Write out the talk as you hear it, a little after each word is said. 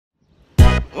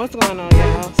What's going on,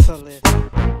 y'all? So listen.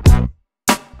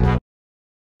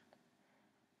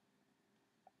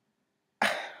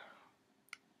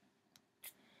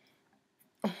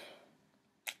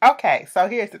 Okay, so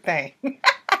here's the thing.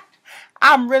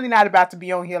 I'm really not about to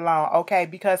be on here long, okay?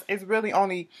 Because it's really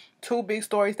only two big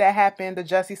stories that happened: the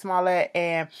Jussie Smollett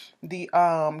and the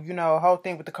whole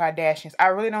thing with the Kardashians. I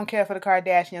really don't care for the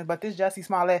Kardashians, but this Jussie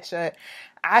Smollett shit,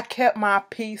 I kept my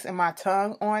peace and my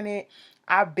tongue on it.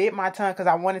 I bit my tongue because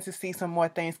I wanted to see some more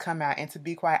things come out. And to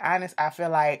be quite honest, I feel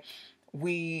like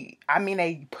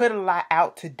they put a lot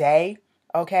out today,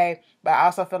 okay? But I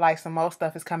also feel like some more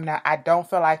stuff is coming out. I don't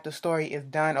feel like the story is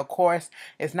done. Of course,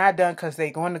 it's not done because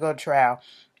they're going to go to trial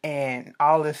and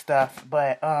all this stuff.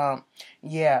 But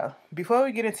yeah. Before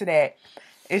we get into that,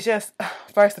 it's just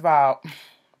first of all,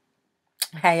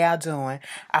 how y'all doing?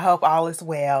 I hope all is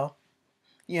well.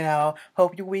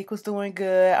 Hope your week was doing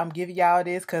good. I'm giving y'all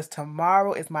this because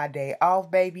tomorrow is my day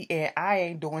off, baby, and I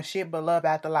ain't doing shit but love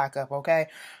after lockup, okay?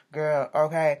 Girl,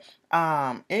 okay?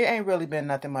 It ain't really been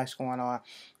nothing much going on,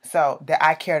 so that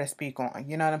I care to speak on.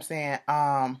 You know what I'm saying?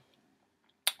 I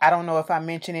don't know if I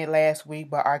mentioned it last week,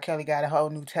 but R. Kelly got a whole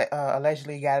new,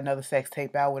 allegedly got another sex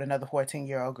tape out with another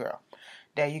 14-year-old girl.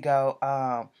 There you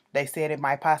go. They said it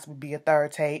might possibly be a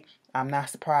third tape. I'm not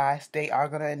surprised. They are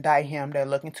going to indict him. They're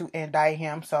looking to indict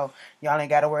him. So y'all ain't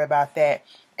got to worry about that.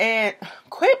 And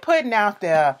quit putting out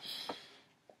there,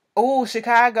 oh,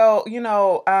 Chicago,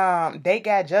 they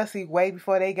got Jussie way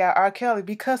before they got R. Kelly,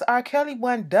 because R. Kelly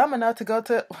wasn't dumb enough to go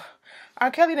to... R.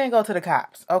 Kelly didn't go to the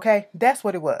cops, okay? That's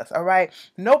what it was, all right?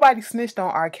 Nobody snitched on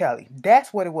R. Kelly.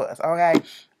 That's what it was, okay?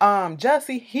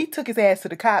 Jussie, he took his ass to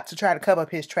the cops to try to cover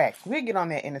up his tracks. We'll get on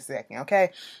that in a second,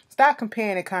 okay? Stop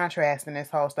comparing and contrasting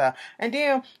this whole stuff. And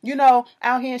then,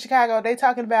 out here in Chicago, they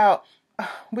talking about...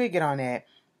 we'll get on that.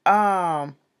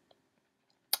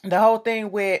 The whole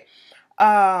thing with...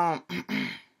 Um,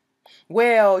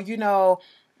 well,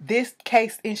 this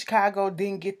case in Chicago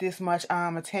didn't get this much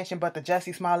attention, but the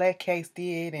Jussie Smollett case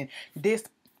did, and this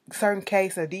certain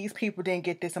case of these people didn't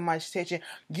get this much attention.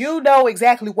 You know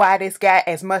exactly why this got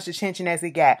as much attention as it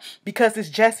got, because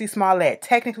it's Jussie Smollett.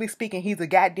 Technically speaking, he's a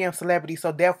goddamn celebrity,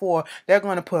 so therefore they're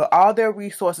going to put all their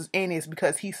resources in this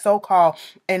because he's so-called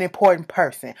an important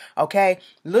person, okay?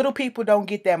 Little people don't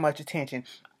get that much attention.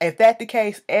 If that's the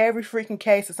case, every freaking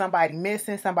case of somebody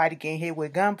missing, somebody getting hit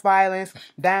with gun violence,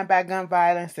 dying by gun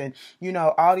violence, and,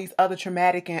 all these other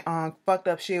traumatic and fucked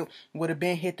up shit would have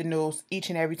been hit the news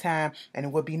each and every time, and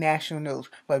it would be national news.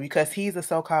 But because he's a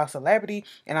so-called celebrity,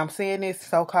 and I'm saying this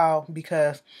so-called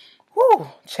because, whoo,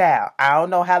 child, I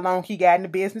don't know how long he got in the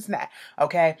business now,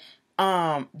 okay?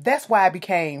 That's why it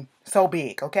became so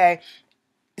big, okay?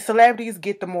 Celebrities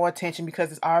get the more attention because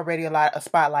there's already a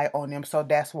spotlight on them, so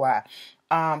that's why.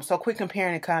 So quit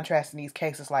comparing and contrasting these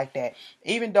cases like that.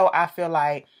 Even though I feel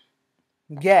like,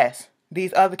 yes,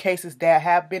 these other cases that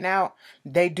have been out,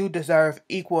 they do deserve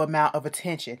equal amount of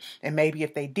attention. And maybe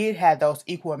if they did have those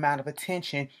equal amount of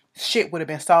attention, shit would have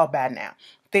been solved by now.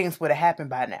 Things would have happened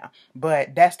by now.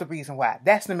 But that's the reason why.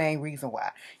 That's the main reason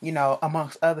why.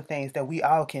 Amongst other things that we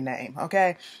all can name.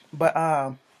 Okay?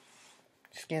 But,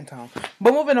 skin tone.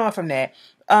 But moving on from that.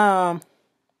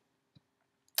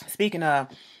 Speaking of...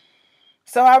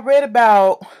 So I read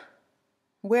about,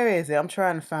 where is it? I'm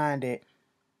trying to find it.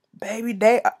 Baby,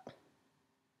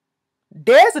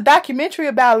 there's a documentary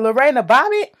about Lorena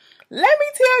Bobbitt. Let me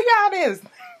tell y'all this.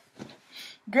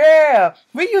 Girl,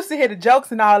 we used to hear the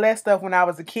jokes and all that stuff when I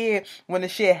was a kid, when the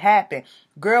shit happened.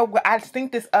 Girl, I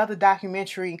think this other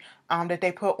documentary that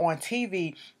they put on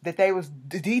TV, that they was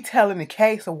detailing the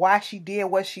case of why she did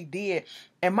what she did.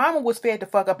 And mama was fed the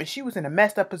fuck up and she was in a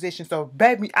messed up position. So,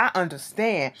 baby, I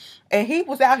understand. And he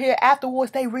was out here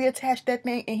afterwards. They reattached that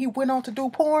thing and he went on to do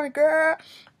porn, girl.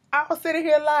 I was sitting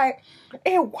here like,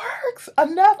 it works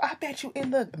enough. I bet you it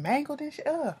looked mangled and shit.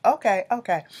 Okay.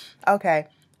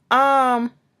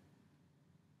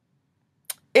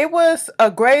 It was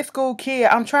a grade school kid.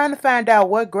 I'm trying to find out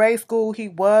what grade school he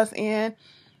was in.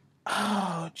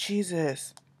 Oh,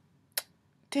 Jesus.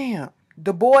 Damn.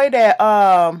 The boy that,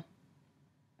 I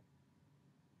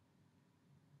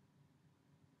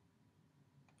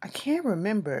can't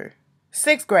remember.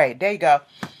 6th grade. There you go.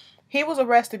 He was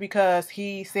arrested because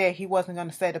he said he wasn't going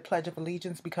to say the Pledge of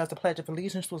Allegiance because the Pledge of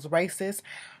Allegiance was racist.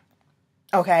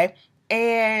 Okay.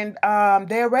 And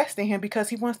they arrested him because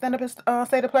he wouldn't stand up and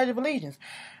say the Pledge of Allegiance.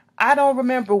 I don't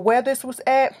remember where this was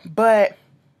at, but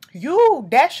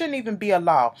that shouldn't even be a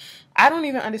law. I don't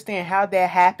even understand how that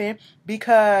happened,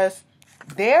 because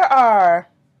there are,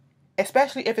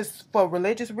 especially if it's for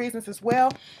religious reasons as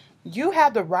well, you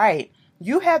have the right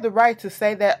You have the right to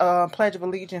say that Pledge of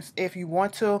Allegiance if you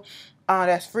want to.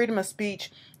 That's freedom of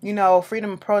speech, you know,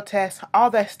 freedom of protest,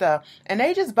 all that stuff. And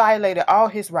they just violated all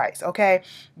his rights, okay?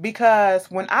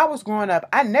 Because when I was growing up,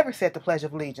 I never said the Pledge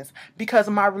of Allegiance because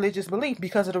of my religious belief,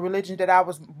 because of the religion that I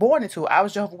was born into. I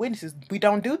was Jehovah's Witnesses. We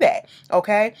don't do that,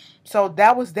 okay? So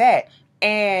that was that.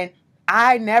 And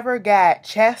I never got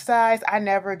chastised. I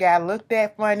never got looked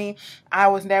at funny. I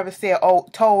was never said, oh,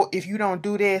 told if you don't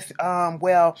do this,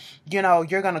 well, you know,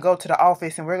 you're going to go to the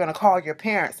office and we're going to call your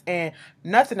parents, and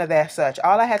nothing of that such.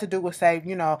 All I had to do was say,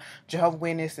 you know, Jehovah's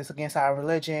Witness is against our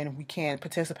religion. We can't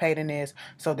participate in this.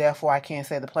 So therefore I can't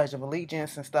say the Pledge of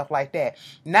Allegiance and stuff like that.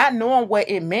 Not knowing what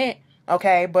it meant.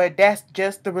 Okay, but that's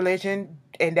just the religion,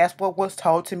 and that's what was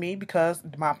told to me because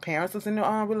my parents was in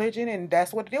the religion, and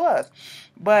that's what it was.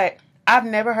 But I've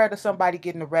never heard of somebody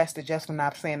getting arrested just for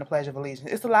not saying the Pledge of Allegiance.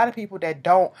 It's a lot of people that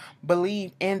don't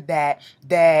believe in that,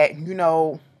 you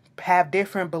know, have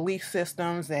different belief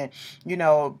systems and, you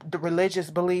know, the religious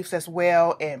beliefs as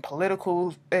well and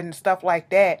political and stuff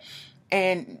like that.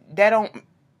 And they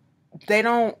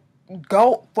don't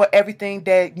go for everything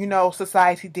that, you know,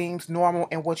 society deems normal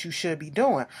and what you should be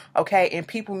doing, okay? And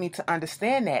people need to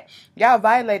understand that. Y'all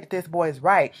violated this boy's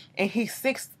right, and he's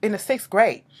in the 6th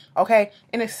grade, okay?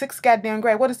 In the 6th goddamn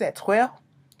grade. What is that, 12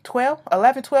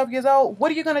 years old? What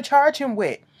are you going to charge him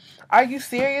with? Are you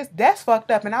serious? That's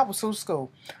fucked up, and I would sue the school.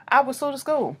 I would sue the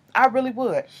school. I really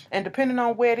would. And depending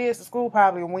on where it is, the school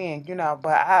probably will win, you know,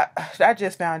 but I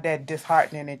just found that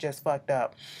disheartening and just fucked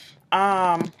up.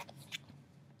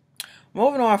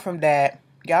 Moving on from that,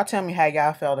 y'all tell me how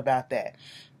y'all felt about that.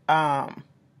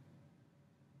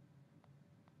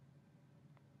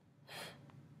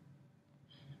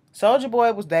 Soulja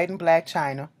Boy was dating Black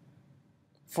China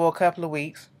for a couple of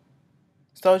weeks.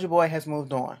 Soulja Boy has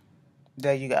moved on.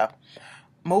 There you go.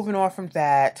 Moving on from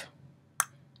that,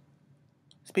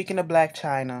 speaking of Black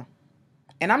China,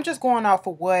 and I'm just going off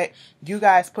of what you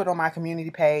guys put on my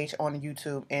community page on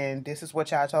YouTube, and this is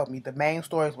what y'all told me. The main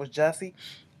stories was Jussie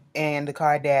and the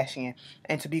Kardashian.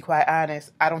 And to be quite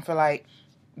honest, I don't feel like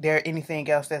there anything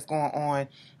else that's going on.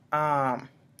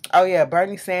 Oh yeah,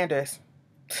 Bernie Sanders.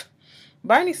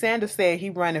 Bernie Sanders said he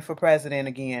running for president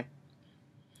again.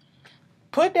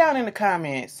 Put down in the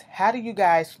comments, how do you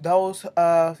guys, those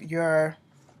of your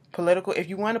political, if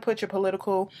you want to put your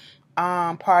political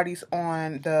parties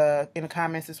in the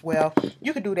comments as well,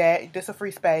 you could do that. This is a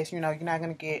free space, you know, you're not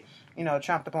gonna get, you know,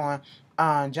 jumped upon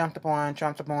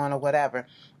or whatever.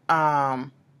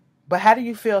 But how do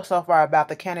you feel so far about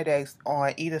the candidates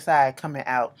on either side coming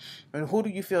out? And who do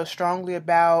you feel strongly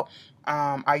about?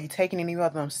 Are you taking any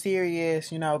of them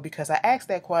serious? You know, because I asked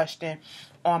that question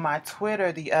on my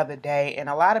Twitter the other day, and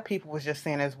a lot of people was just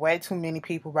saying there's way too many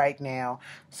people right now.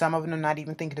 Some of them are not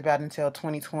even thinking about it until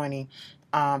 2020,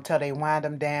 till they wind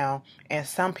them down. And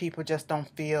some people just don't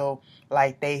feel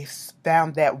like they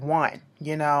found that one,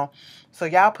 you know. So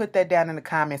y'all put that down in the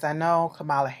comments. I know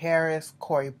Kamala Harris,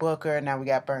 Cory Booker, now we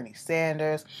got Bernie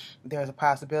Sanders. There's a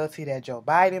possibility that Joe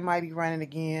Biden might be running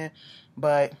again,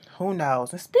 but who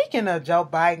knows? And speaking of Joe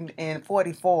Biden in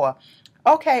 44,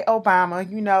 okay, Obama,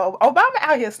 you know, Obama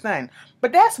out here stunning.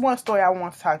 But that's one story I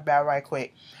want to talk about right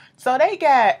quick. So they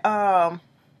got a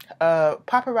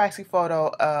paparazzi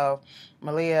photo of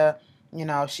Maila. You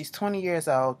know, she's 20 years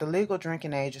old. The legal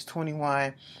drinking age is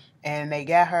 21. And they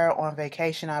got her on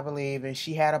vacation, I believe, and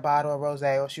she had a bottle of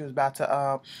rosé, or she was about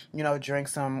to, you know, drink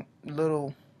some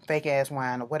little fake-ass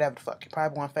wine or whatever the fuck. It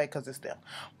probably wasn't fake because it's them.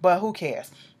 But who cares?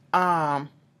 Am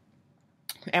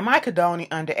I condoning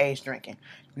underage drinking?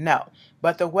 No.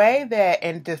 But the way that,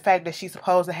 and the fact that she's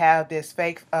supposed to have this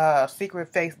fake,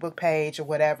 secret Facebook page or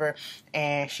whatever,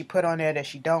 and she put on there that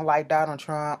she don't like Donald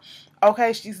Trump.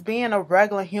 Okay, she's being a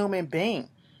regular human being.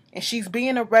 And she's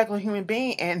being a regular human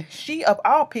being, and she, of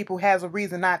all people, has a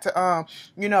reason not to,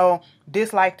 you know,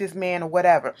 dislike this man or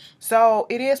whatever. So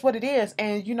it is what it is.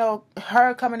 And, you know,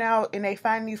 her coming out and they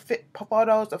find these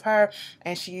photos of her,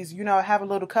 and she's, you know, have a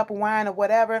little cup of wine or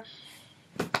whatever.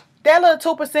 That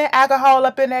little 2% alcohol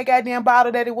up in that goddamn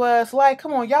bottle that it was. Like,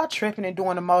 come on, y'all tripping and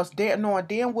doing the most, knowing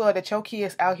damn well that your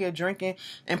kids out here drinking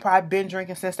and probably been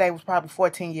drinking since they was probably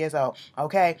 14 years old.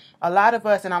 Okay? A lot of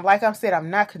us, and like I said, I'm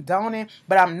not condoning,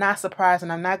 but I'm not surprised,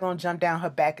 and I'm not going to jump down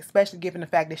her back, especially given the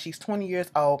fact that she's 20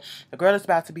 years old. The girl is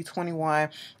about to be 21.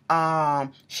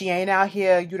 She ain't out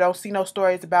here. You don't see no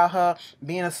stories about her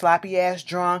being a sloppy ass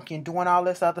drunk and doing all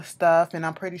this other stuff. And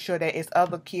I'm pretty sure that it's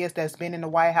other kids that's been in the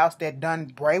White House that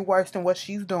done way worse than what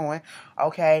she's doing.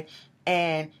 Okay.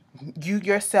 and you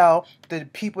yourself, the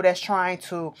people that's trying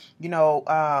to,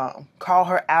 call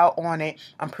her out on it,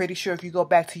 I'm pretty sure if you go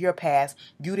back to your past,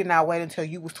 you did not wait until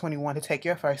you was 21 to take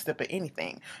your first step of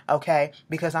anything, okay?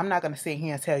 Because I'm not going to sit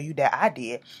here and tell you that I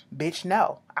did. Bitch,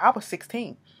 no. I was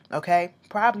 16, okay?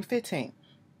 Probably 15.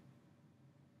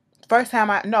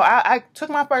 I took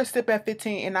my first sip at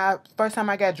 15, and first time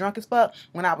I got drunk as fuck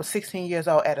when I was 16 years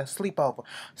old at a sleepover.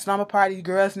 Slumber party,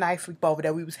 girls' night sleepover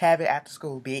that we was having after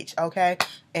school, bitch, okay?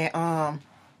 And,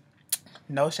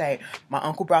 no shade. My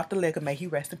uncle brought the liquor. May he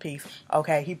rest in peace.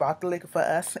 Okay, he brought the liquor for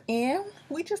us, and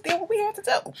we just did what we had to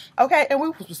do. Okay, and we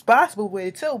was responsible with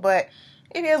it too, but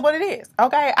it is what it is.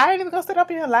 Okay, I ain't even gonna sit up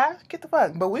here and lie. Get the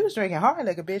fuck. But we was drinking hard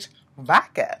liquor, bitch.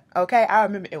 Vodka. Okay, I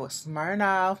remember it was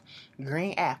Smirnoff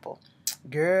Green Apple.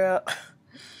 Girl,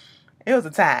 it was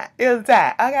a time. It was a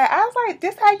time. Okay, I was like,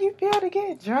 this how you feel to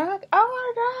get drunk?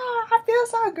 Oh my God, I feel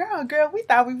so girl. We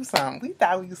thought we was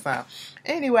something.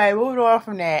 Anyway, moving on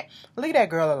from that, leave that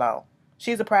girl alone.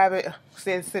 She's a private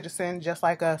citizen just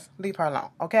like us. Leave her alone,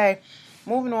 okay?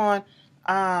 Moving on,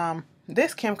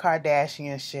 this Kim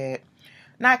Kardashian shit.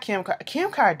 Not Kim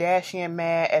Kardashian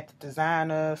mad at the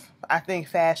designers. I think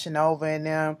Fashion Nova and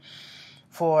them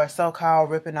for so-called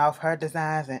ripping off her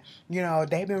designs, and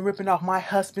they've been ripping off my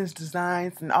husband's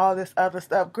designs and all this other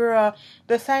stuff. Girl,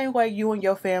 the same way you and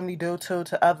your family do too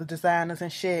to other designers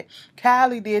and shit.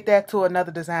 Kylie did that to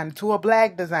another designer, to a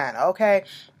black designer, okay?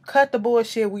 Cut the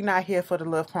bullshit. We not here for the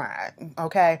love crime,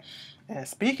 okay? And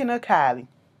speaking of Kylie,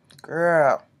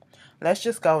 girl, let's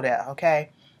just go there,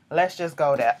 okay? Let's just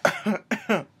go there.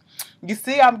 You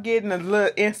see, I'm getting a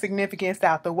little insignificance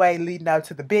out the way leading up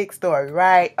to the big story,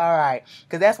 right? All right.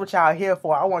 Because that's what y'all here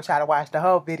for. I want y'all to watch the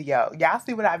whole video. Y'all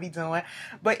see what I be doing.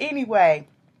 But anyway,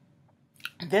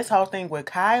 this whole thing with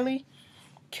Kylie,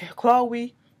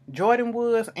 Chloe, Jordan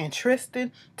Woods, and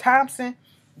Tristan Thompson,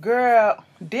 girl,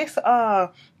 this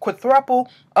quadruple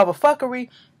of a fuckery,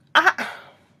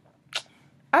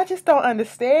 I just don't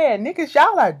understand. Niggas,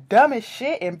 y'all are dumb as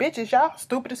shit, and bitches, y'all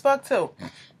stupid as fuck too.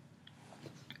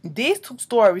 These two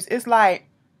stories, it's like,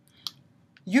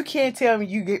 you can't tell me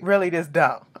you get really this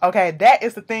dumb. Okay, that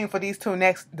is the thing for these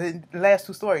the last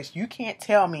two stories. You can't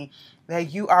tell me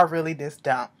that you are really this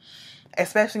dumb.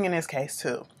 Especially in this case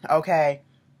too. Okay.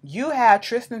 You have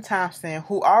Tristan Thompson,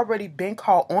 who already been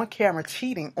caught on camera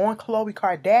cheating on Khloe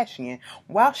Kardashian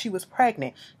while she was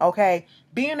pregnant. Okay.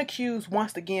 Being accused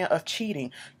once again of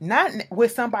cheating. Not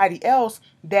with somebody else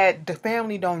that the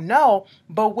family don't know,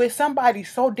 but with somebody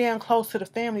so damn close to the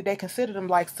family they consider them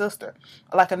like sister.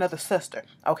 Like another sister.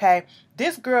 Okay.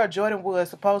 This girl, Jordan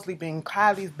Woods, supposedly been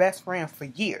Kylie's best friend for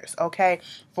years. Okay.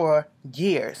 For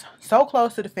years. So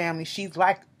close to the family. She's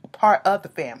like part of the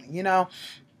family,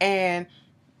 And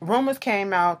rumors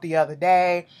came out the other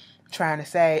day,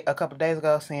 a couple of days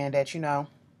ago, saying that,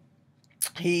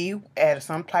 he at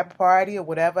some type of party or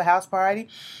whatever, house party.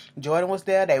 Jordan was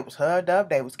there. They was hugged up.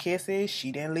 They was kissing.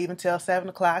 She didn't leave until 7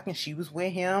 o'clock, and she was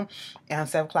with him. And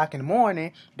 7 o'clock in the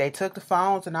morning, they took the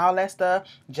phones and all that stuff.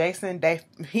 Jason,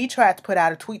 he tried to put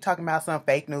out a tweet talking about some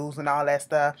fake news and all that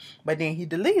stuff, but then he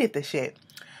deleted the shit.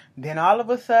 Then all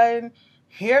of a sudden,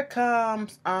 here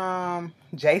comes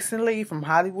Jason Lee from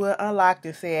Hollywood Unlocked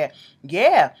and said,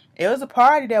 yeah, it was a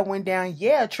party that went down.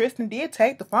 Yeah, Tristan did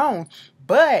take the phone,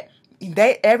 but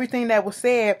everything that was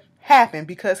said happened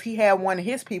because he had one of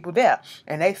his people there,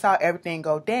 and they saw everything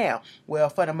go down. Well,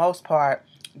 for the most part,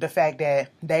 the fact that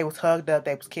they was hugged up,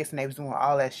 they was kissing, they was doing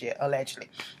all that shit, allegedly,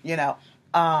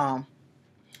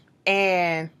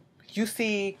 and you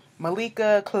see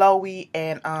Malika, Chloe,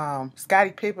 and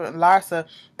Scottie Pippen and Larsa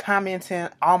commenting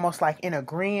almost like in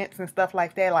agreement and stuff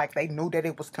like that. Like they knew that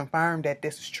it was confirmed that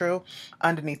this is true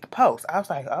underneath the post. I was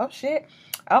like, oh shit.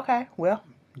 Okay, well,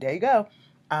 there you go.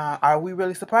 Are we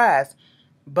really surprised?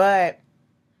 But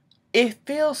it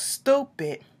feels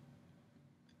stupid.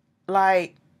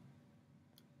 Like,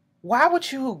 why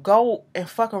would you go and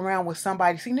fuck around with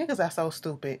somebody? See, niggas are so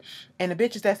stupid. And the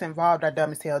bitches that's involved are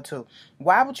dumb as hell, too.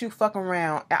 Why would you fuck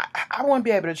around? I wouldn't be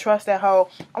able to trust that hoe.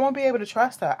 I wouldn't be able to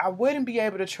trust her. I wouldn't be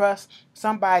able to trust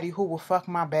somebody who will fuck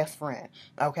my best friend.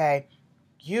 Okay?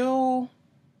 You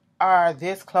are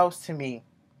this close to me.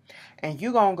 And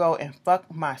you gonna go and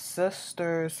fuck my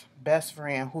sister's best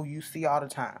friend who you see all the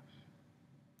time.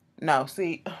 No,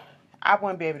 see, I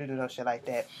wouldn't be able to do no shit like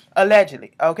that.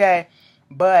 Allegedly, okay?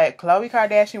 But Khloe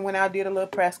Kardashian went out, did a little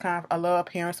press conference, a little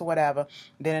appearance or whatever.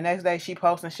 Then the next day she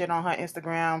posting shit on her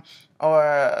Instagram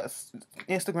or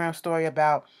Instagram story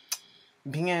about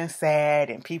being sad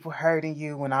and people hurting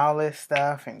you and all this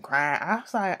stuff and crying. I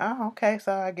was like, oh, okay,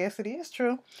 so I guess it is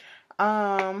true.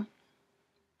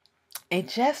 It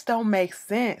just don't make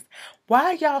sense. Why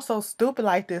are y'all so stupid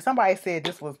like this? Somebody said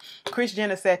this was Kris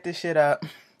Jenner set this shit up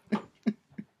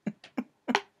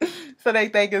so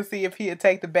they can see if he'd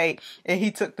take the bait, and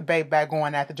he took the bait by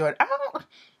going after Jordan. I don't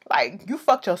like, you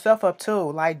fucked yourself up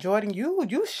too. Like, Jordan, you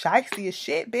shiesty as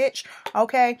shit, bitch.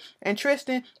 Okay? And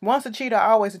Tristan, once a cheater,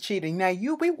 always a cheater. Now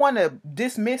we want to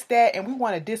dismiss that and we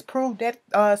want to disprove that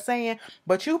saying,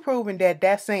 but you proving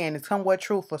that saying is somewhat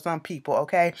true for some people,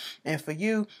 okay? And for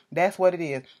you, that's what it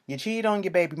is. You cheated on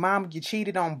your baby mama, you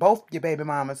cheated on both your baby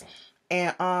mamas,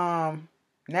 and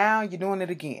now you're doing it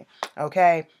again.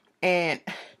 Okay? And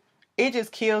it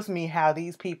just kills me how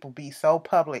these people be so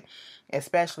public,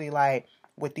 especially like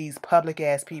with these public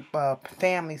ass people,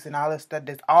 families and all this stuff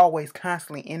that's always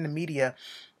constantly in the media.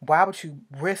 Why would you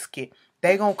risk it?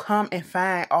 They gonna come and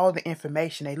find all the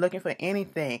information. They looking for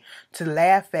anything to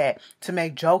laugh at, to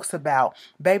make jokes about.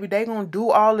 Baby, they gonna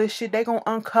do all this shit. They gonna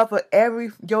uncover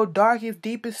your darkest,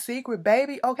 deepest secret,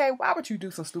 baby. Okay, why would you do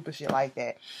some stupid shit like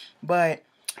that? But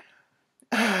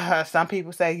some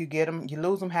people say you get them, you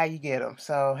lose them how you get them.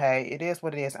 So, hey, it is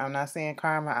what it is. I'm not saying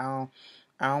karma.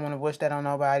 I don't want to wish that on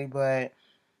nobody, but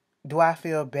do I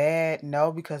feel bad?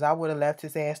 No, because I would have left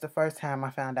his ass the first time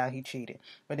I found out he cheated.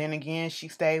 But then again, she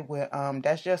stayed with,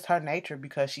 that's just her nature,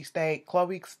 because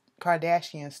Khloe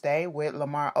Kardashian stayed with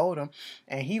Lamar Odom,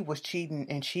 and he was cheating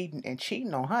on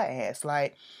her ass.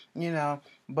 Like,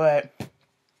 but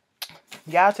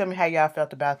y'all tell me how y'all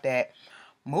felt about that.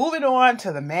 Moving on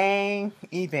to the main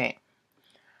event.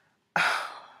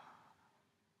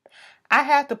 I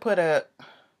have to put a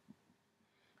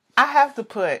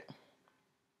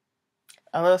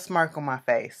little smirk on my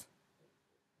face,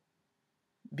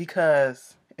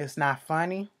 because it's not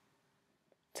funny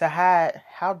to hide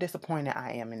how disappointed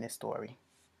I am in this story.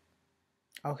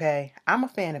 Okay, I'm a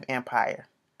fan of Empire.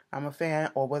 I'm a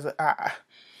fan, or was it? I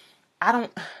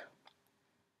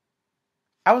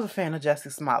was a fan of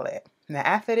Jussie Smollett. Now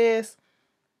after this,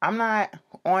 I'm not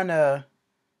on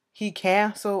he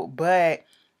canceled, but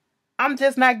I'm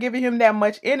just not giving him that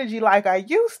much energy like I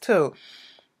used to,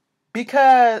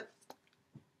 because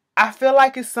I feel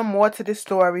like it's some more to this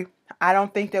story. I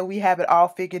don't think that we have it all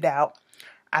figured out.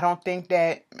 I don't think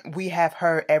that we have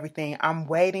heard everything. I'm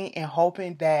waiting and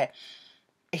hoping that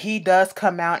he does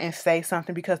come out and say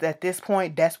something, because at this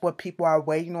point, that's what people are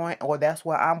waiting on, or that's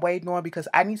what I'm waiting on, because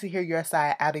I need to hear your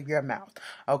side out of your mouth,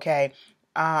 okay?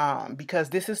 Because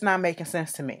this is not making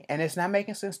sense to me, and it's not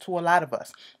making sense to a lot of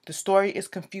us. The story is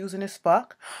confusing as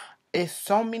fuck. It's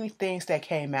so many things that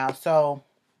came out. So,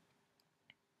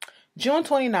 June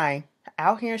 29th,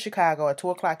 out here in Chicago at 2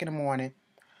 o'clock in the morning,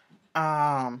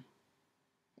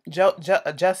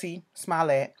 Jussie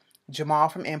Smollett, Jamal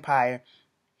from Empire,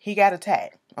 he got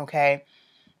attacked, okay?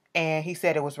 And he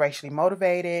said it was racially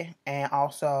motivated, and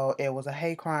also it was a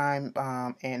hate crime,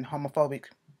 and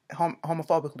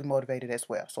homophobically motivated as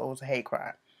well. So it was a hate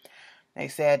crime. They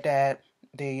said that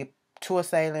the two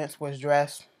assailants was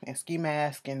dressed in ski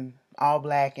mask and all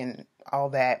black and all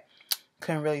that.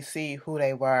 Couldn't really see who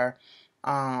they were.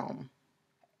 And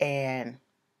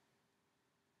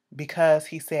because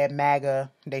he said MAGA,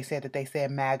 they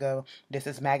said MAGA, this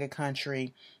is MAGA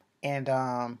country. And,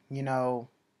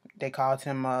 they called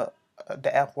him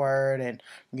the F word, and,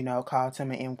 called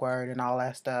him an N word and all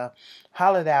that stuff.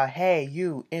 Hollered out, hey,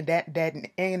 you, and that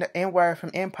N word from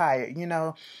Empire,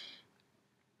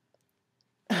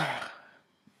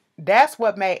 That's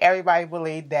what made everybody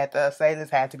believe that the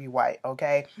assailants had to be white,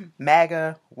 okay?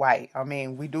 MAGA, white. I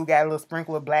mean, we do got a little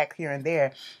sprinkle of black here and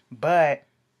there, but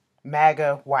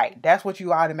MAGA, white. That's what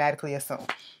you automatically assume.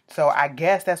 So I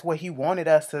guess that's what he wanted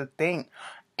us to think.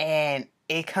 And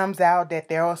it comes out that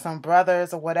there were some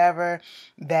brothers or whatever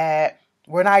that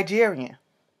were Nigerian.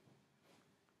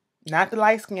 Not the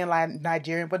light-skinned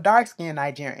Nigerian, but dark-skinned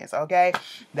Nigerians, okay?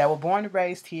 That were born and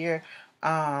raised here.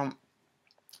 And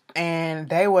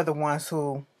they were the ones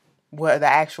who were the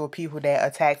actual people that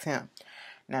attacked him.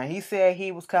 Now, he said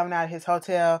he was coming out of his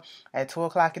hotel at 2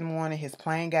 o'clock in the morning. His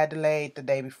plane got delayed the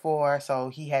day before, so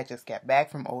he had just got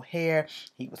back from O'Hare.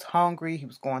 He was hungry. He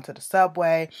was going to the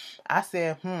Subway. I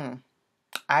said,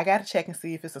 I got to check and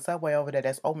see if it's a Subway over there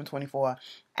that's open 24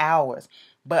 hours.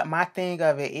 But my thing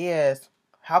of it is,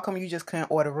 how come you just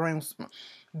couldn't order rooms?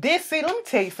 Let me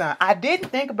tell you something. I didn't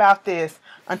think about this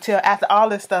until after all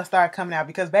this stuff started coming out.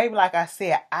 Because, baby, like I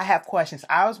said, I have questions.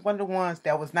 I was one of the ones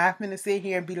that was not going to sit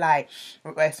here and be like,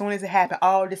 as soon as it happened,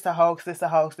 oh, this a hoax, this a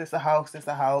hoax, this a hoax, this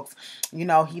a hoax. He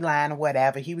lying or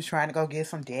whatever. He was trying to go get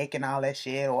some dick and all that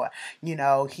shit. Or,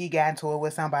 he got into it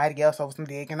with somebody else over some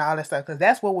dick and all that stuff. Because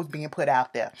that's what was being put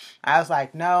out there. I was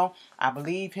like, no, I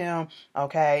believe him.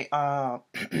 Okay,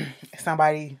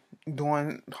 somebody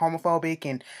doing homophobic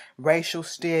and racial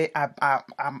shit.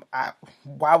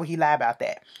 Why would he lie about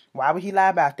that? Why would he lie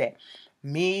about that?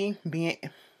 Me being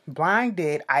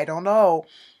blinded, I don't know,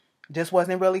 just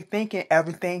wasn't really thinking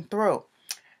everything through.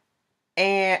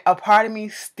 And a part of me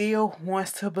still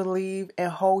wants to believe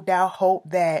and hold out hope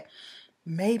that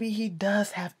maybe he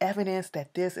does have evidence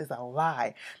that this is a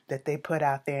lie that they put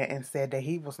out there and said that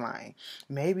he was lying.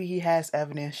 Maybe he has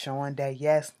evidence showing that,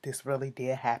 yes, this really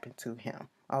did happen to him.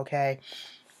 Okay?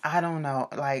 I don't know.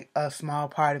 Like, a small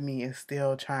part of me is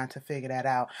still trying to figure that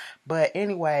out. But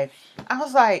anyway, I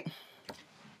was like,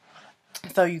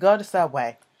 so you go to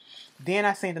Subway. Then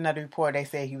I seen another report. They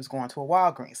said he was going to a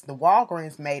Walgreens. The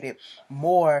Walgreens made it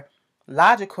more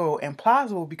logical and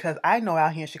plausible because I know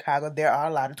out here in Chicago there are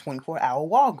a lot of 24-hour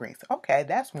Walgreens. Okay,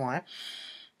 that's one.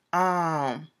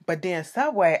 But then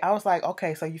Subway, I was like,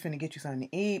 okay, so you finna get you something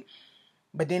to eat.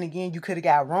 But then again, you could have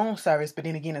got room service. But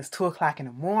then again, it's 2 o'clock in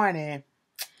the morning.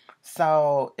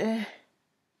 So,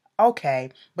 okay.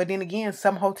 But then again,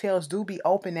 some hotels do be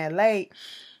open that late.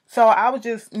 So I was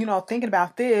just, thinking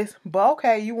about this. But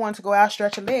okay, you want to go out,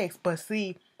 stretch your legs. But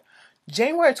see,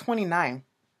 January 29th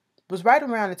was right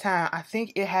around the time, I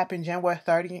think it happened January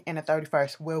 30th and the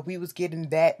 31st, where we was getting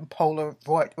that polar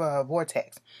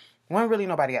vortex. Wasn't really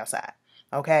nobody outside,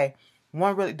 okay?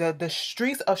 The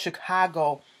streets of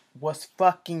Chicago was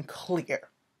fucking clear,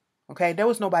 okay? There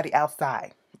was nobody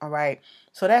outside, all right?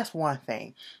 So that's one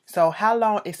thing. So how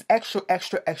long, it's extra,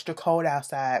 extra, extra cold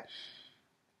outside.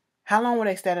 How long were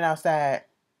they standing outside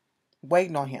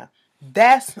waiting on him?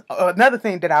 That's another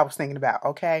thing that I was thinking about,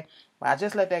 okay? Well, I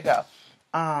just let that go.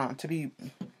 To be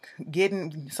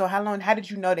getting, so how did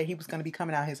you know that he was going to be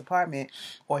coming out of his apartment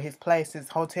or his place, his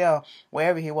hotel,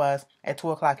 wherever he was at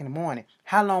 2 o'clock in the morning?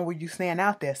 How long were you staying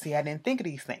out there? See, I didn't think of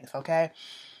these things, okay?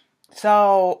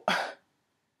 So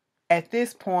at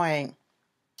this point,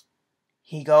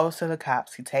 he goes to the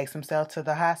cops. He takes himself to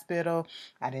the hospital.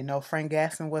 I didn't know Frank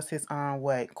Gasson was his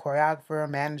choreographer,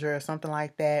 manager, or something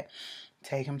like that.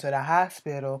 Take him to the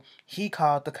hospital. He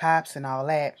called the cops and all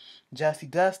that. Jussie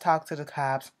does talk to the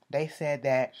cops. They said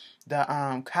that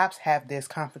the cops have this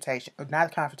confrontation,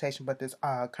 not a confrontation, but this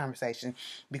conversation,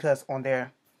 because on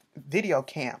their video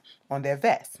cam, on their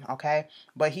vest, okay?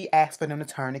 But he asked for them to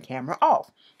turn the camera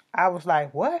off. I was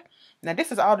like, what? Now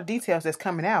this is all the details that's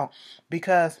coming out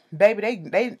because, baby,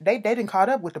 they didn't caught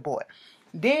up with the boy.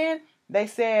 Then they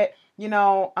said, he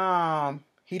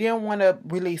didn't want to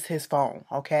release his phone,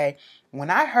 okay? When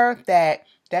I heard that,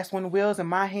 that's when the wheels in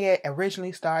my head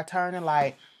originally started turning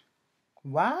like,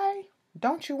 why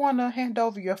don't you want to hand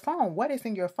over your phone? What is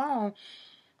in your phone?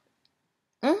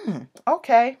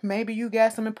 Okay, maybe you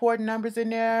got some important numbers in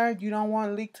there. You don't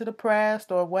want to leak to the press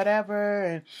or whatever.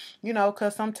 And,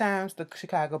 because sometimes the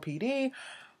Chicago PD,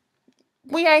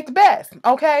 we ain't the best,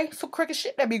 okay? So crooked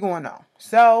shit that be going on.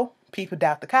 So people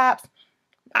doubt the cops.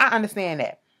 I understand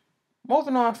that.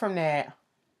 Moving on from that,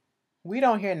 we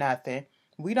don't hear nothing.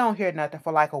 We don't hear nothing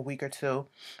for like a week or two.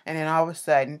 And then all of a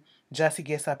sudden, Jussie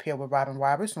gets up here with Robin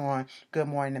Roberts on Good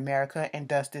Morning America and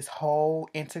does this whole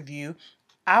interview.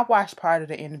 I watched part of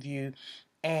the interview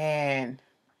and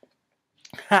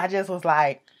I just was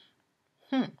like,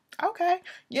 okay.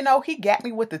 He got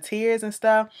me with the tears and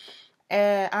stuff.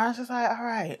 And I was just like, all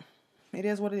right, it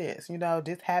is what it is.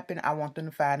 This happened. I want them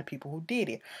to find the people who did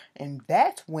it. And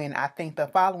that's when I think the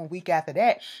following week after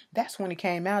that, that's when it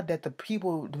came out that the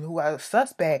people who are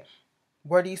suspect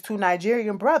were these 2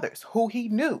 Nigerian brothers who he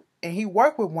knew. And he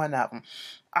worked with one of them.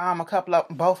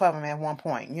 Both of them at one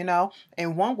point,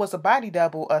 And one was a body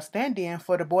double, a stand-in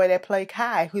for the boy that played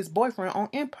Kai, his boyfriend on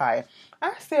Empire.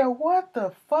 I said, what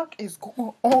the fuck is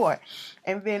going on?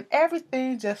 And then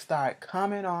everything just started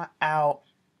coming on out.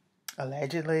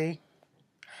 Allegedly,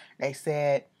 they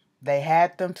said they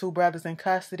had them 2 brothers in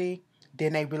custody.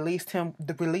 Then they released them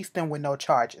with no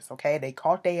charges, okay? They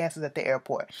caught their asses at the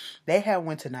airport. They had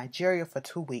went to Nigeria for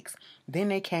 2 weeks. Then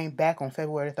they came back on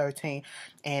February 13th.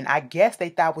 And I guess they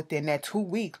thought within that 2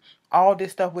 weeks, all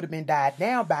this stuff would have been died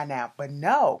down by now. But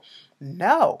no.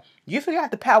 You forgot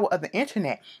the power of the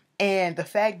internet. And the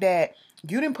fact that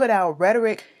you didn't put out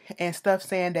rhetoric and stuff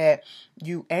saying that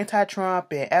you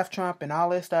anti-Trump and F-Trump and all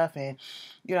this stuff. And,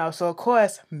 so of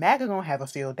course, MAGA gonna have a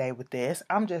field day with this.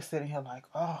 I'm just sitting here like,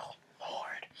 oh,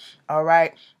 Lord. All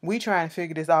right. We trying to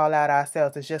figure this all out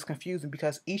ourselves. It's just confusing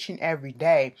because each and every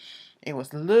day it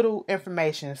was little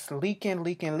information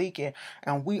leaking.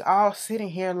 And we all sitting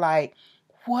here like,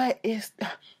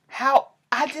 how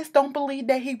I just don't believe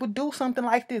that he would do something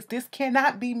like this. This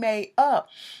cannot be made up.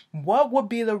 What would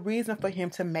be the reason for him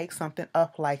to make something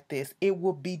up like this? It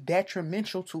would be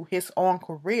detrimental to his own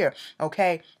career.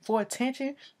 Okay, for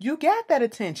attention, you got that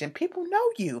attention. People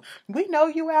know you. We know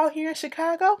you out here in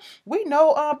Chicago. We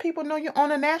know people know you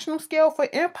on a national scale for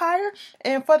Empire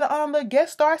and for the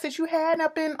guest stars that you had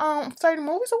up in certain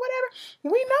movies or whatever.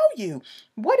 We know you.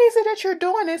 What is it that you're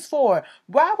doing this for?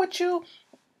 Why would you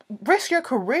risk your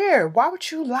career? Why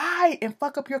would you lie and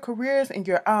fuck up your careers and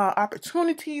your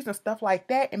opportunities and stuff like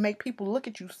that and make people look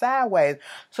at you sideways?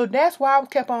 So that's why I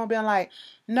kept on being like,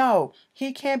 no,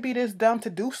 he can't be this dumb to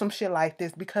do some shit like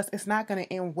this because it's not going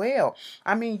to end well.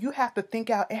 I mean, you have to think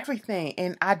out everything.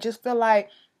 And I just feel like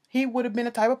he would have been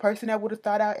the type of person that would have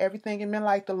thought out everything and been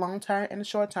like the long term and the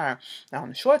short term. Now, on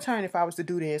the short term, if I was to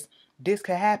do this, this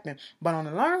could happen. But on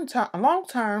the long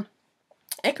term,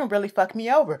 it can really fuck me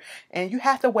over. And you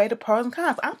have to weigh the pros and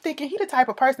cons. I'm thinking he the type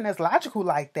of person that's logical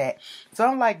like that. So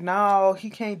I'm like, no, he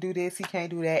can't do this. He can't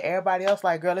do that. Everybody else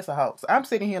like, girl, it's a hoax. I'm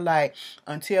sitting here like,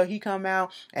 until he come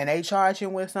out and they charge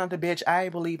him with something, bitch, I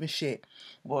ain't believing shit.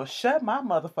 Well, shut my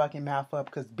motherfucking mouth up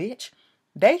because, bitch,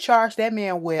 they charged that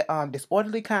man with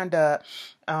disorderly conduct,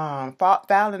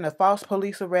 filing a false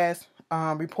police arrest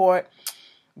report.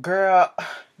 Girl,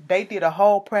 they did a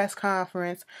whole press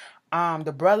conference.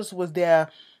 The brothers was there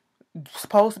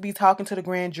supposed to be talking to the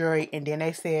grand jury, and then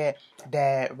they said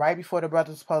that right before the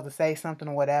brothers were supposed to say something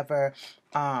or whatever,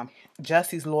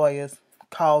 Jussie's lawyers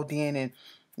called in and,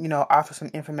 you know, offered some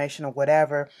information or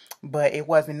whatever, but it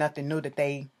wasn't nothing new that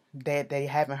they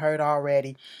haven't heard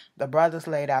already. The brothers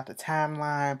laid out the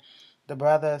timeline. There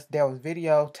was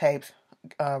videotapes,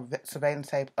 surveillance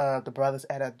tape of the brothers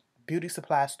at a beauty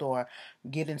supply store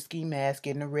getting ski masks,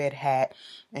 getting a red hat,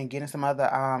 and getting some other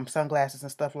sunglasses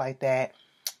and stuff like that.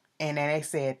 And then they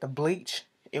said the bleach,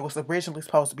 it was originally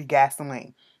supposed to be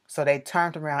gasoline. So they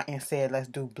turned around and said, let's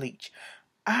do bleach.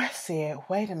 I said,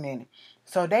 wait a minute.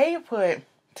 So they put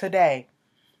today,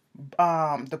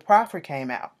 the proffer came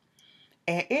out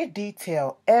and it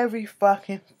detailed every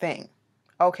fucking thing.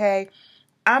 Okay?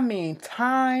 I mean,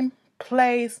 time,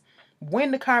 place,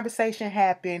 when the conversation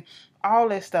happened, all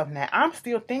that stuff. Now, I'm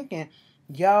still thinking,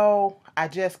 yo, I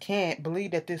just can't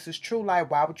believe that this is true. Like,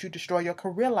 why would you destroy your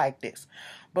career like this?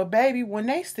 But baby, when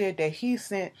they said that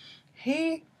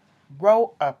he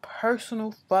wrote a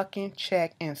personal fucking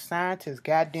check and signed his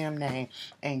goddamn name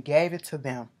and gave it to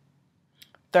them,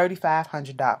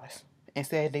 $3,500. And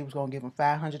said they was going to give him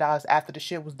 $500 after the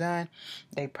shit was done.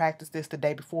 They practiced this the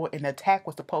day before, and the attack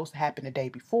was supposed to happen the day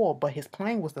before, but his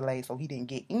plane was delayed, so he didn't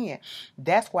get in.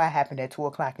 That's why it happened at 2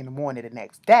 o'clock in the morning the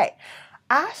next day.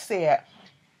 I said,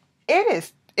 it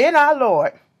is in our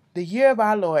Lord, the year of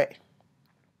our Lord,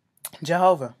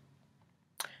 Jehovah,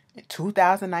 in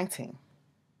 2019.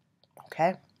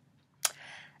 Okay?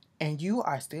 And you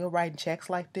are still writing checks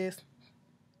like this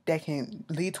that can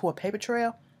lead to a paper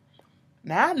trail?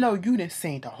 Now, I know you done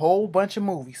seen a whole bunch of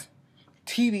movies,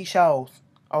 TV shows,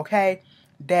 okay,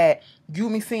 that you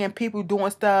be seeing people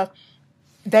doing stuff.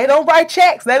 They don't write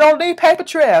checks. They don't leave paper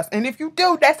trails. And if you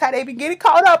do, that's how they be getting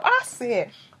caught up. I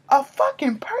said, a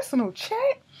fucking personal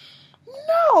check?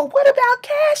 No. What about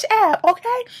Cash App,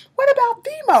 okay? What about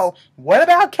Vimo? What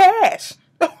about Cash?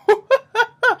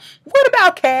 What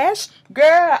about Cash?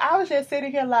 Girl, I was just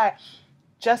sitting here like,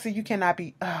 Jussie, you cannot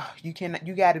be, you can't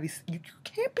be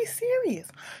serious.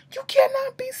 You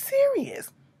cannot be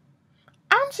serious.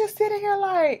 I'm just sitting here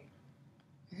like,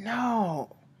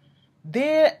 no.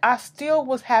 Then I still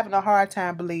was having a hard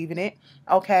time believing it.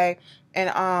 Okay.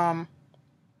 And,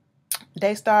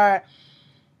 they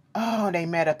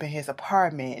met up in his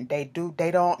apartment.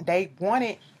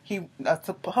 He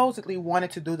supposedly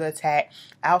wanted to do the attack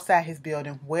outside his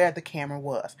building where the camera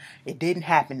was. It didn't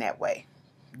happen that way.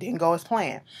 Didn't go as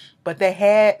planned. But they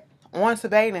had on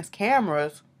surveillance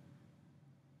cameras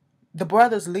the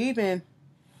brothers leaving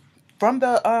from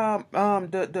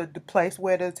the place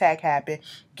where the attack happened,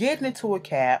 getting into a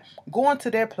cab, going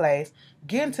to their place,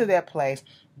 getting to their place,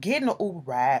 getting an Uber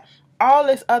ride, all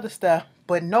this other stuff,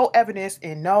 but no evidence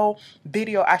and no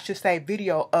video,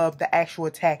 video of the actual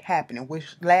attack happening,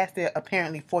 which lasted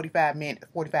apparently 45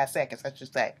 seconds, I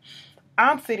should say.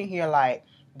 I'm sitting here like,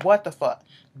 what the fuck?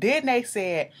 Then they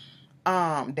said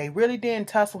they really didn't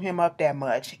tussle him up that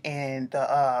much, and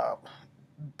the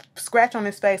scratch on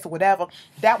his face or whatever,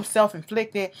 that was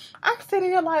self-inflicted. I'm sitting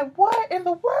here like, what in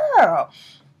the world?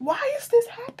 Why is this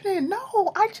happening?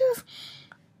 No,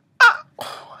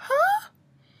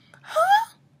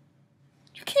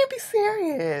 you can't be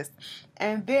serious.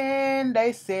 And then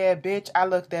they said, bitch, I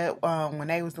looked at when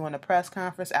they was doing the press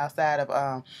conference outside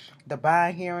of the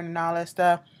bond hearing and all that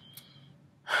stuff.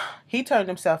 He turned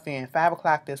himself in 5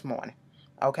 o'clock this morning.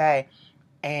 Okay?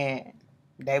 And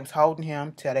they was holding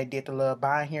him till they did the little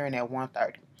bond hearing at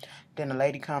 1:30. Then the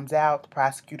lady comes out, the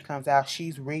prosecutor comes out,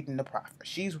 she's reading the proffer.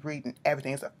 She's reading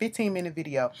everything. It's a 15-minute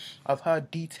video of her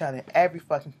detailing every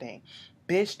fucking thing.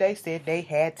 Bitch, they said they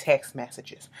had text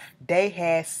messages. They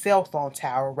had cell phone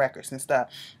tower records and stuff.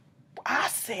 I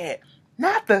said,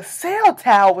 not the cell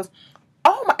towers.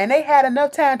 Oh my, and they had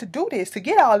enough time to do this, to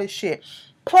get all this shit.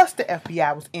 Plus the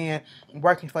FBI was in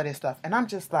working for this stuff. And I'm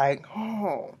just like,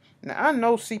 oh. Now I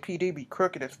know CPD be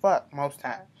crooked as fuck most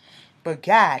times. But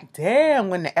god damn,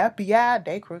 when the FBI,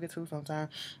 they crooked too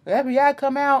sometimes. The FBI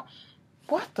come out,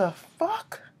 what the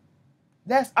fuck?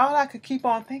 That's all I could keep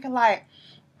on thinking, like,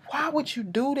 why would you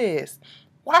do this?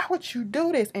 Why would you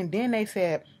do this? And then they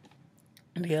said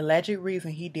the alleged reason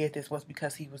he did this was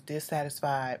because he was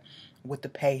dissatisfied with the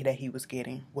pay that he was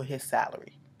getting with his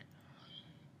salary.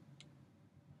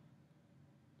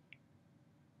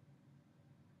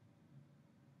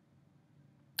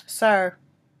 Sir,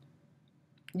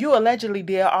 you allegedly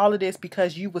did all of this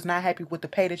because you was not happy with the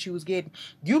pay that you was getting.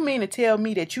 You mean to tell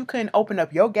me that you couldn't open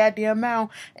up your goddamn mouth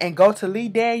and go to Lee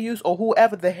Daniels or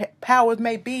whoever the powers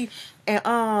may be and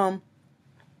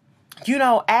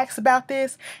ask about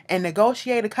this and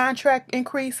negotiate a contract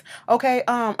increase, okay,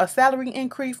 a salary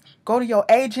increase, go to your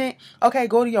agent, okay,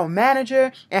 go to your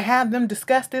manager and have them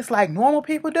discuss this like normal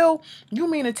people do? You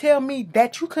mean to tell me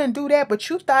that you couldn't do that, but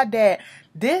you thought that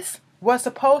this was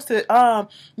supposed to,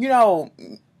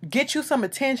 get you some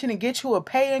attention and get you a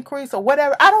pay increase or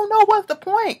whatever? I don't know what's the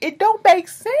point. It don't make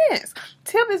sense.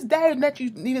 Till this day that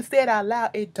you even said out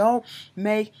loud, it don't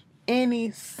make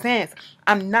any sense.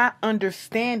 I'm not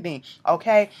understanding,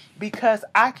 okay? Because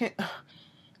I can...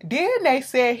 Then they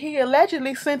said he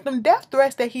allegedly sent them death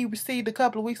threats that he received a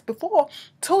couple of weeks before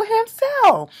to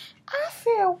himself. I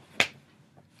said,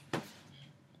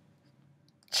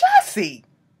 Jussie,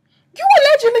 you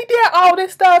allegedly did all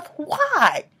this stuff.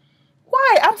 Why?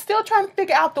 Why? I'm still trying to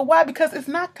figure out the why, because it's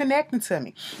not connecting to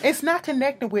me. It's not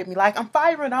connecting with me. Like, I'm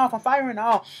firing off,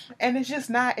 and it's just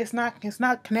not, it's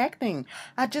not connecting.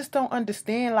 I just don't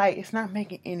understand. Like, it's not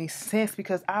making any sense,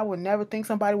 because I would never think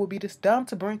somebody would be this dumb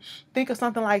to think of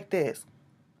something like this.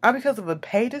 All because of a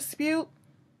pay dispute?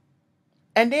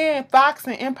 And then Fox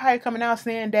and Empire coming out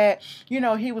saying that,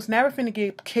 he was never finna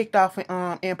get kicked off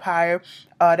Empire.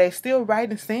 They still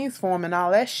writing scenes for him and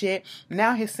all that shit.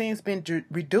 Now his scenes been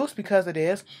reduced because of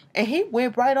this. And he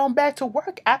went right on back to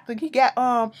work after he got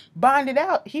bonded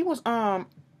out. He was brought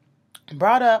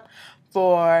up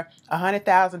for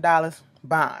 $100,000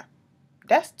 bond.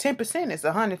 That's 10%. It's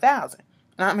 $100,000.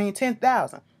 I mean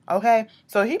 $10,000. Okay?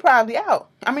 So he probably out.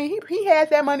 I mean, he has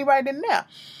that money right in there.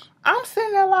 I'm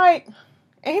sitting there like...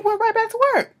 And he went right back to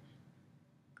work.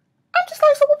 I'm just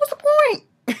like, so what was the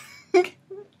point?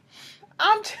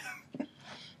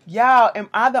 Y'all, am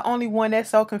I the only one that's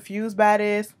so confused by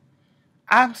this?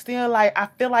 I'm still like, I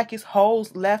feel like it's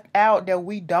holes left out that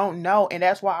we don't know. And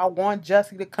that's why I want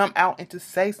Jussie to come out and to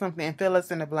say something and fill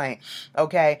us in the blank.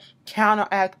 Okay?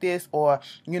 Counteract this or,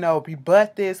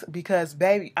 rebut this. Because,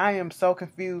 baby, I am so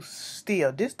confused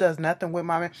still. This does nothing with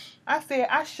my... I said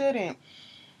I shouldn't...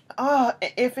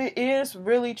 if it is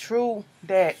really true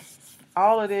that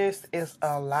all of this is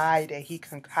a lie that he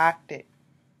concocted,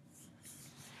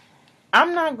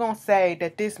 I'm not going to say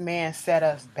that this man set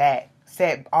us back,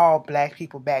 set all black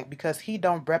people back, because he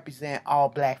don't represent all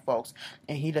black folks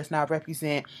and he does not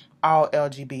represent all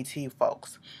LGBT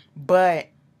folks. But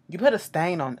you put a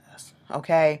stain on us,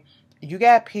 okay? You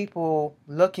got people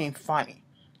looking funny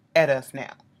at us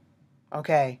now,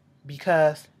 okay?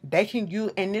 Because they can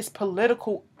use in this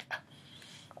political...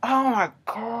 Oh my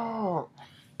God.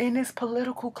 In this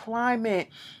political climate,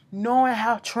 knowing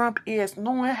how Trump is,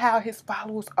 knowing how his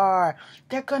followers are,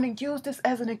 they're going to use this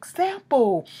as an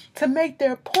example to make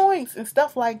their points and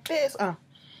stuff like this.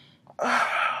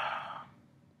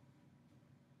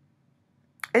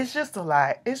 It's just a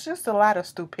lot. It's just a lot of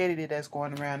stupidity that's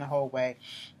going around the whole way.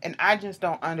 And I just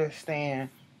don't understand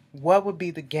what would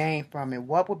be the gain from it.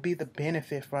 What would be the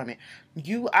benefit from it?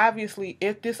 You obviously,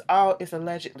 if this all is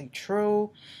allegedly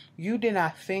true, you did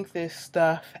not think this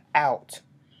stuff out.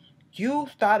 You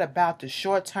thought about the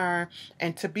short term,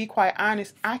 and to be quite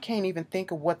honest, I can't even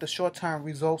think of what the short term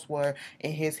results were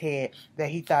in his head that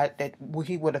he thought that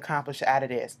he would accomplish out of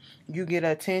this. You get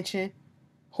attention.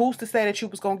 Who's to say that you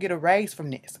was going to get a raise from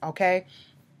this, okay?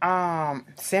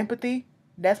 Sympathy,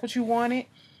 that's what you wanted.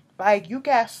 Like, you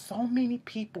got so many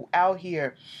people out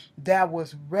here that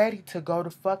was ready to go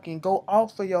go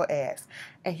off for your ass.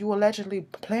 And you allegedly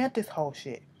planned this whole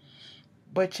shit.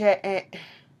 But yet,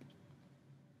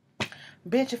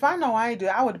 Bitch, if I know I ain't do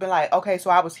it, I would have been like, okay, so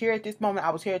I was here at this moment,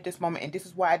 I was here at this moment, and this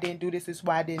is why I didn't do this is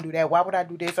why I didn't do that. Why would I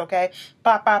do this, okay?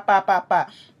 Pop, pop, pop, pop, pop.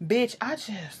 Bitch,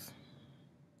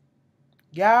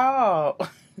 y'all,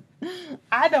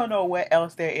 I don't know what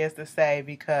else there is to say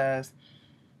because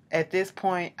at this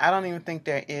point, I don't even think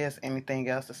there is anything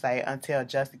else to say until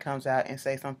Jussie comes out and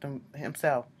say something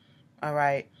himself. All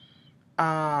right.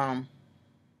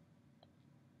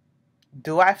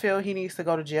 Do I feel he needs to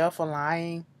go to jail for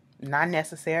lying? Not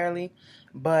necessarily,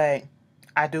 but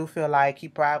I do feel like he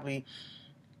probably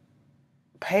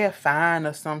pay a fine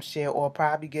or some shit or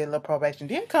probably get a little probation.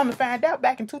 Then come to find out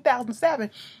back in 2007,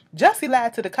 Jussie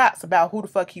lied to the cops about who the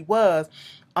fuck he was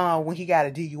when he got a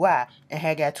DUI and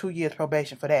had got 2 years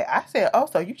probation for that. I said, oh,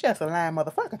 so you just a lying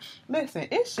motherfucker. Listen,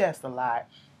 it's just a lie.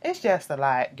 It's just a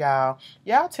lot, y'all.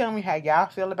 Y'all tell me how y'all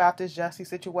feel about this Jussie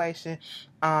situation.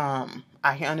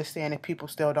 I can understand if people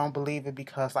still don't believe it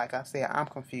because, like I said, I'm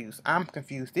confused. I'm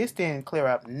confused. This didn't clear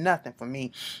up nothing for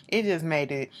me. It just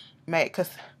because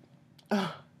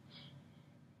why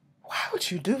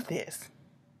would you do this?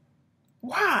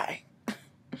 Why?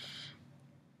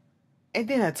 And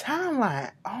then a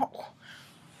timeline. Oh,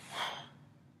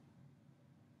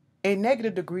 a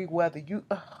negative degree weather. You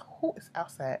who is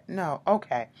outside? No.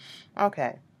 Okay.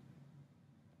 Okay.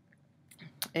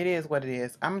 It is what it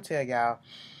is. I'm gonna tell y'all.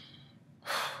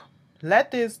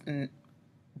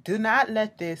 Do not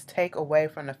let this take away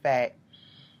from the fact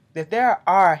that there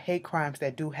are hate crimes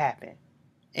that do happen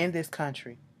in this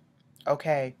country.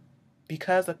 Okay,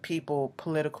 because of people,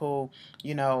 political,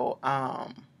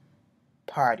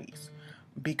 parties,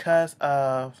 because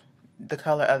of the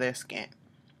color of their skin,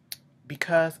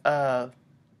 because of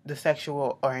the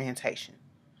sexual orientation.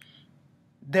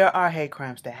 There are hate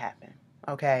crimes that happen,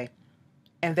 okay?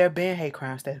 And there have been hate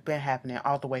crimes that's been happening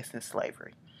all the way since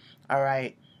slavery, all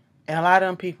right? And a lot of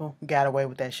them people got away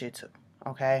with that shit too,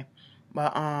 okay?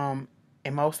 But, and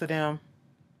most of them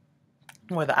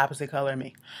were the opposite color of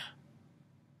me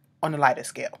on the lighter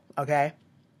scale, okay?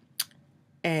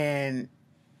 And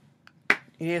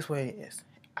it is what it is.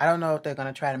 I don't know if they're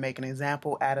going to try to make an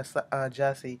example out of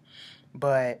Jussie,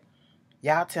 but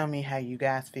y'all tell me how you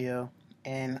guys feel,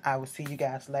 and I will see you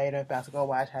guys later. About to go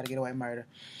watch How to Get Away with Murder.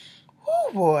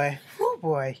 Oh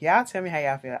boy. Y'all tell me how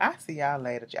y'all feel. I'll see y'all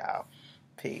later, y'all.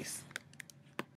 Peace.